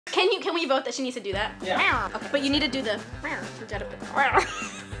Can we vote that she needs to do that? Yeah. Okay, but you need to do the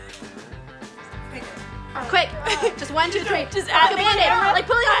quick. Just 1, 2, 3. Just add like a band-aid. Like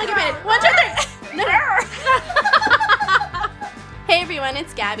pulling on like a band-aid. 1, 2, 3. Hey everyone,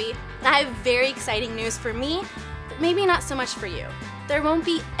 it's Gabby. I have very exciting news for me, but maybe not so much for you. There won't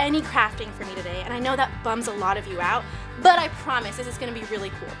be any crafting for me today, and I know that bums a lot of you out, but I promise this is gonna be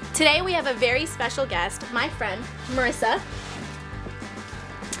really cool. Today we have a very special guest, my friend, Marissa.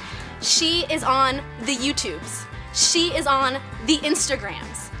 She is on the YouTubes. She is on the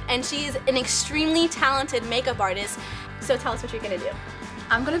Instagrams, and she's an extremely talented makeup artist. So tell us what you're gonna do.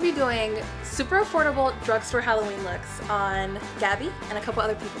 I'm gonna be doing super affordable drugstore Halloween looks on Gabby and a couple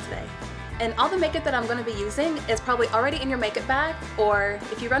other people today. And all the makeup that I'm gonna be using is probably already in your makeup bag, or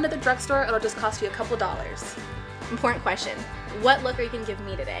if you run to the drugstore, it'll just cost you a couple dollars. Important question. What look are you gonna give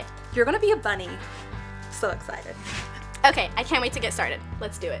me today? You're gonna be a bunny. So excited. Okay, I can't wait to get started.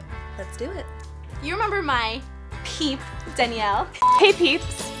 Let's do it. Let's do it. You remember my peep, Danielle? Hey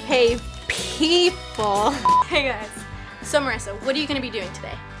peeps. Hey people. Hey guys. So Marissa, what are you gonna be doing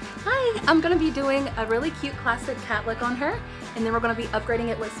today? Hi, I'm gonna be doing a really cute classic cat look on her, and then we're gonna be upgrading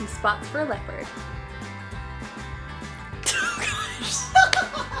it with some spots for a leopard.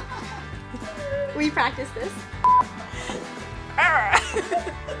 We practice this.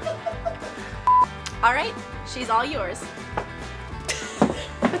 All right, she's all yours.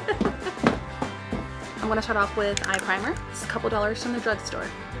 I'm gonna start off with eye primer. It's a couple dollars from the drugstore.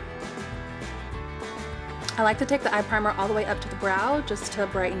 I like to take the eye primer all the way up to the brow just to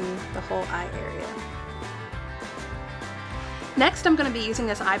brighten the whole eye area. Next, I'm gonna be using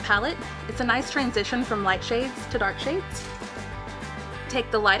this eye palette. It's a nice transition from light shades to dark shades. Take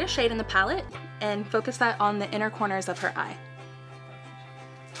the lightest shade in the palette and focus that on the inner corners of her eye.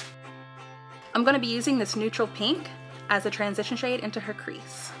 I'm gonna be using this neutral pink as a transition shade into her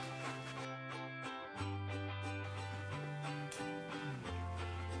crease.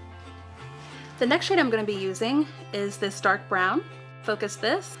 The next shade I'm going to be using is this dark brown. Focus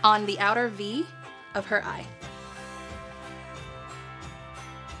this on the outer V of her eye.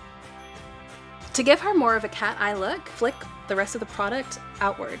 To give her more of a cat eye look, flick the rest of the product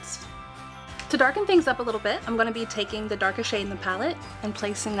outwards. To darken things up a little bit, I'm going to be taking the darkest shade in the palette and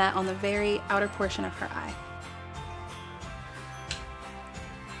placing that on the very outer portion of her eye.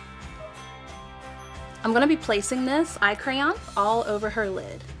 I'm going to be placing this eye crayon all over her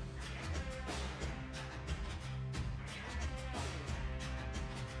lid.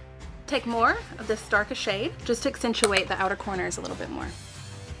 Take more of this darkest shade just to accentuate the outer corners a little bit more.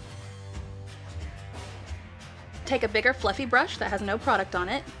 Take a bigger fluffy brush that has no product on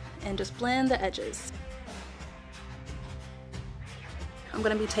it and just blend the edges. I'm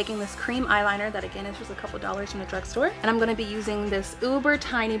going to be taking this cream eyeliner that again is just a couple dollars from the drugstore, and I'm going to be using this uber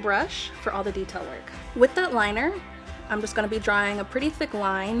tiny brush for all the detail work. With that liner, I'm just going to be drawing a pretty thick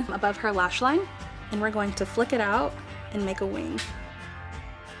line above her lash line, and we're going to flick it out and make a wing.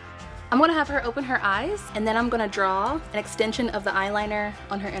 I'm going to have her open her eyes, and then I'm going to draw an extension of the eyeliner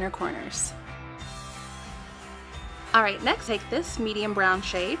on her inner corners. Alright, next take this medium brown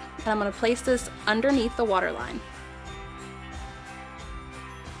shade, and I'm going to place this underneath the waterline.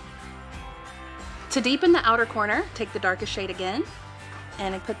 To deepen the outer corner, take the darkest shade again,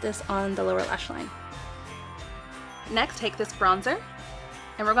 and I put this on the lower lash line. Next, take this bronzer,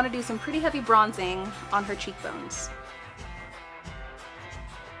 and we're going to do some pretty heavy bronzing on her cheekbones.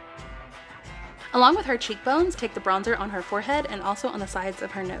 Along with her cheekbones, take the bronzer on her forehead and also on the sides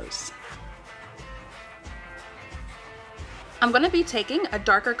of her nose. I'm going to be taking a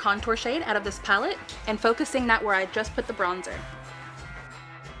darker contour shade out of this palette and focusing that where I just put the bronzer.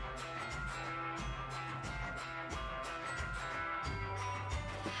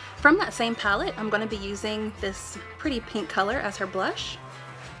 From that same palette, I'm going to be using this pretty pink color as her blush.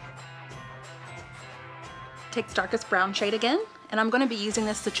 Take the darkest brown shade again, and I'm going to be using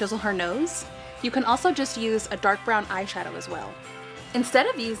this to chisel her nose. You can also just use a dark brown eyeshadow as well. Instead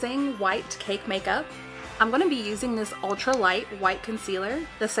of using white cake makeup, I'm going to be using this ultra light white concealer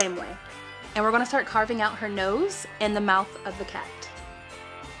the same way. And we're going to start carving out her nose and the mouth of the cat.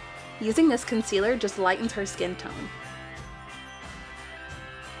 Using this concealer just lightens her skin tone.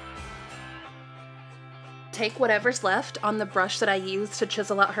 Take whatever's left on the brush that I used to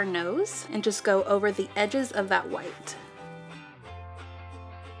chisel out her nose and just go over the edges of that white.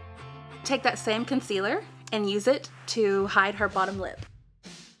 Take that same concealer and use it to hide her bottom lip.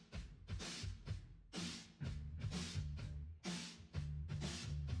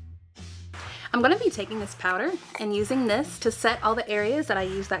 I'm going to be taking this powder and using this to set all the areas that I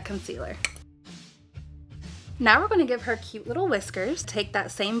used that concealer. Now we're going to give her cute little whiskers. Take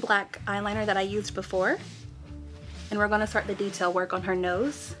that same black eyeliner that I used before, and we're going to start the detail work on her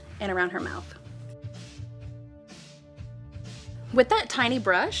nose and around her mouth. With that tiny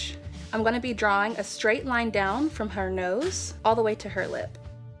brush, I'm going to be drawing a straight line down from her nose all the way to her lip.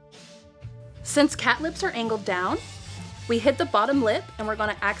 Since cat lips are angled down, we hit the bottom lip and we're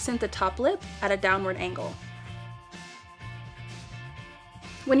going to accent the top lip at a downward angle.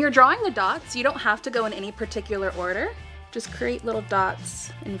 When you're drawing the dots, you don't have to go in any particular order. Just create little dots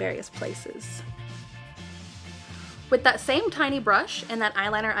in various places. With that same tiny brush and that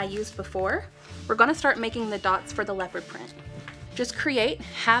eyeliner I used before, we're going to start making the dots for the leopard print. Just create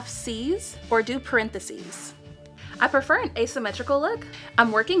half C's or do parentheses. I prefer an asymmetrical look.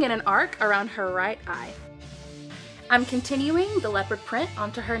 I'm working in an arc around her right eye. I'm continuing the leopard print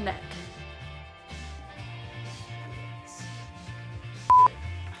onto her neck.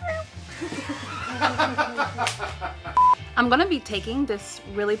 I'm gonna be taking this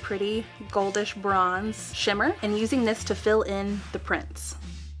really pretty goldish bronze shimmer and using this to fill in the prints.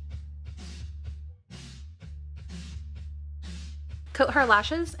 Coat her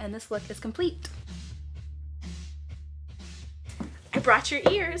lashes and this look is complete. I brought your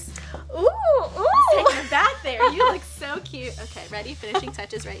ears. Ooh, ooh. Taking a bath there. You look so cute. Okay, ready? Finishing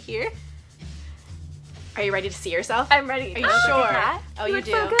touches right here. Are you ready to see yourself? I'm ready. Are you sure? Oh, you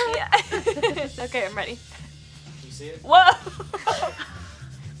do? So good. Yeah. Okay, I'm ready. Can you see it? Whoa!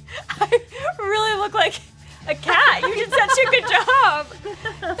 I really look like a cat. You did such a good job.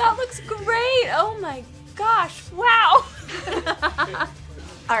 That looks great. Oh my gosh. Wow.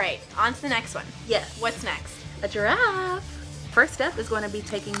 All right, on to the next one. Yes. What's next? A giraffe. First step is going to be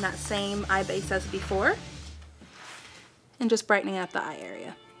taking that same eye base as before and just brightening up the eye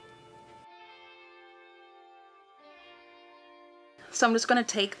area. So I'm just going to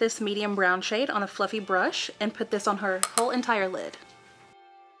take this medium brown shade on a fluffy brush and put this on her whole entire lid.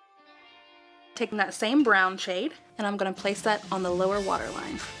 Taking that same brown shade and I'm going to place that on the lower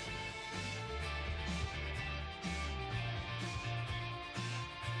waterline.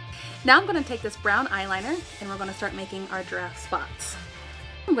 Now I'm going to take this brown eyeliner and we're going to start making our giraffe spots.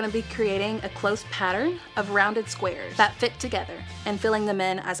 I'm going to be creating a close pattern of rounded squares that fit together and filling them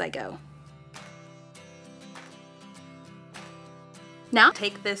in as I go. Now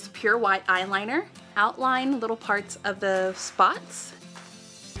take this pure white eyeliner, outline little parts of the spots.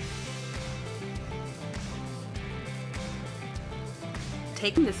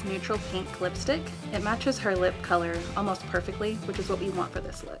 Taking this neutral pink lipstick, it matches her lip color almost perfectly, which is what we want for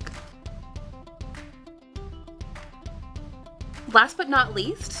this look. Last but not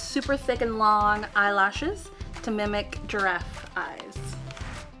least, super thick and long eyelashes to mimic giraffe eyes.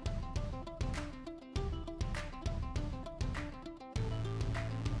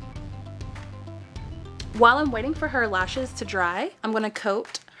 While I'm waiting for her lashes to dry, I'm going to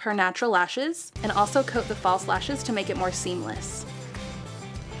coat her natural lashes and also coat the false lashes to make it more seamless.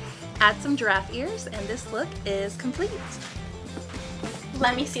 Add some giraffe ears and this look is complete.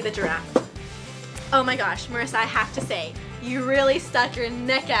 Let me see the giraffe. Oh my gosh, Marissa, I have to say, you really stuck your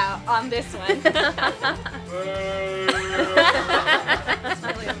neck out on this one. It's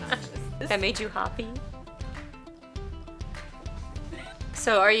really obnoxious. That made you happy?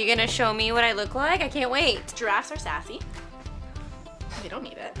 So are you gonna show me what I look like? I can't wait. Giraffes are sassy. They don't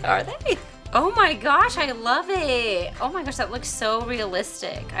need it. Are they? Oh my gosh, I love it. Oh my gosh, that looks so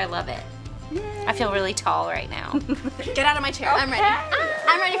realistic. I love it. Yay. I feel really tall right now. Get out of my chair. Okay. I'm ready.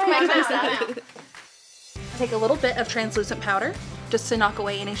 I'm ready for my close-up. Take a little bit of translucent powder just to knock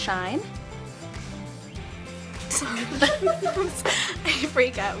away any shine. I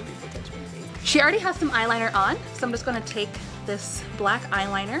freak out when people touch my face. She already has some eyeliner on, so I'm just going to take this black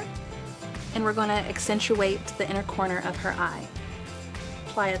eyeliner and we're going to accentuate the inner corner of her eye.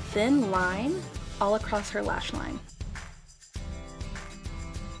 Apply a thin line all across her lash line.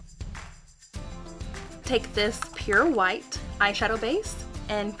 Take this pure white eyeshadow base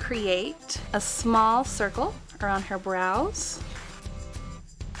and create a small circle around her brows.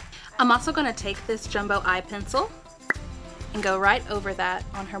 I'm also going to take this jumbo eye pencil and go right over that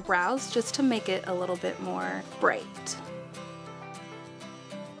on her brows just to make it a little bit more bright.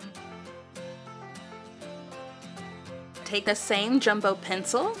 Take the same jumbo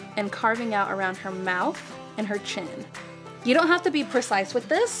pencil and carving out around her mouth and her chin. You don't have to be precise with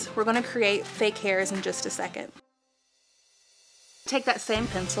this. We're going to create fake hairs in just a second. Take that same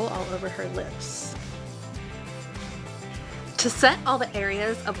pencil all over her lips. To set all the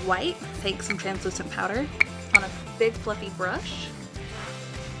areas of white, take some translucent powder on a big fluffy brush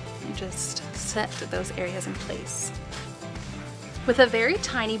and just set those areas in place. With a very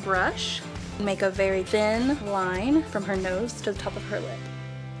tiny brush, Make a very thin line from her nose to the top of her lip.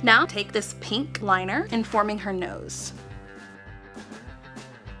 Now take this pink liner and forming her nose.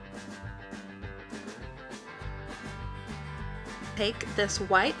 Take this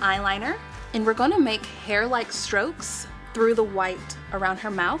white eyeliner and we're going to make hair-like strokes through the white around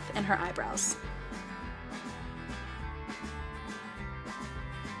her mouth and her eyebrows.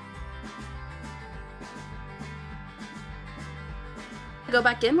 Go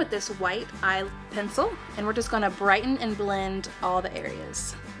back in with this white eye pencil and we're just going to brighten and blend all the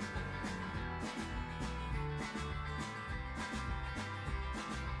areas.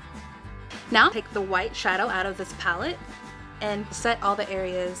 Now take the white shadow out of this palette and set all the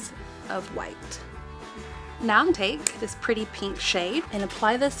areas of white. Now take this pretty pink shade and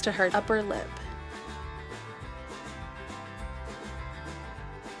apply this to her upper lip.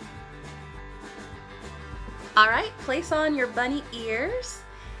 Alright, place on your bunny ears,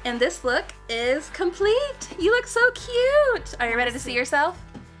 and this look is complete. You look so cute. Are you ready to see yourself?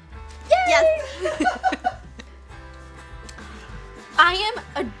 Yay! Yes! I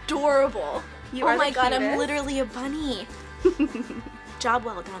am adorable. You are oh my the god, I'm cutest. literally a bunny. Job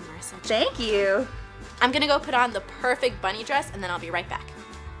well done, Marissa. Thank you. I'm gonna go put on the perfect bunny dress and then I'll be right back.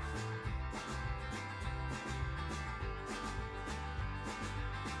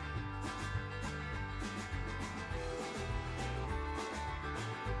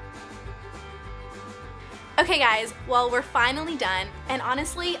 Okay guys, well we're finally done, and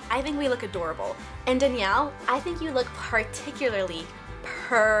honestly, I think we look adorable. And Danielle, I think you look particularly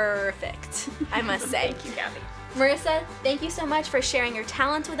perfect, I must say. Thank you, Gabby. Marissa, thank you so much for sharing your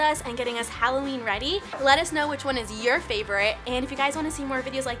talents with us and getting us Halloween ready. Let us know which one is your favorite, and if you guys want to see more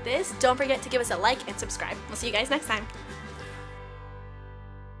videos like this, don't forget to give us a like and subscribe. We'll see you guys next time.